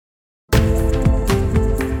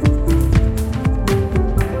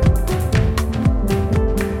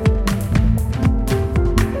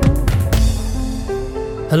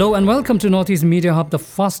Hello and welcome to Northeast Media Hub, the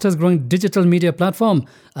fastest growing digital media platform.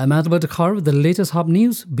 I'm Albert Khar with the latest Hub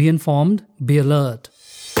news. Be informed, be alert.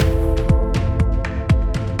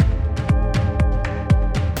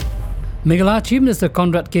 Meghalaya Chief Minister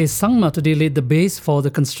Conrad K. Sangma today laid the base for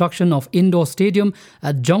the construction of indoor stadium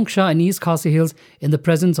at Jongsha in East Khasi Hills in the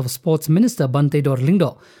presence of Sports Minister Bante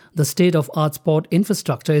Dorlingdo. The state-of-art sport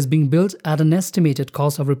infrastructure is being built at an estimated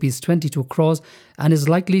cost of Rs 22 crores and is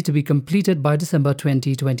likely to be completed by December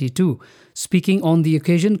 2022. Speaking on the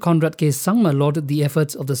occasion, Conrad K. Sangma lauded the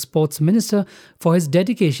efforts of the Sports Minister for his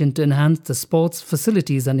dedication to enhance the sports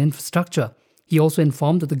facilities and infrastructure. He also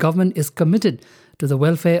informed that the government is committed to the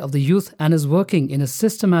welfare of the youth and is working in a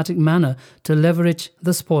systematic manner to leverage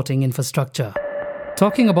the sporting infrastructure.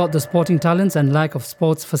 Talking about the sporting talents and lack of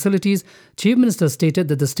sports facilities, Chief Minister stated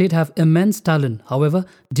that the state have immense talent. However,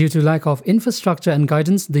 due to lack of infrastructure and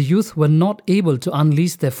guidance, the youth were not able to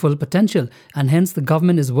unleash their full potential, and hence the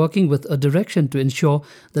government is working with a direction to ensure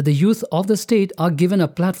that the youth of the state are given a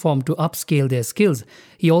platform to upscale their skills.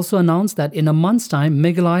 He also announced that in a month's time,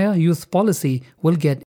 Meghalaya Youth Policy will get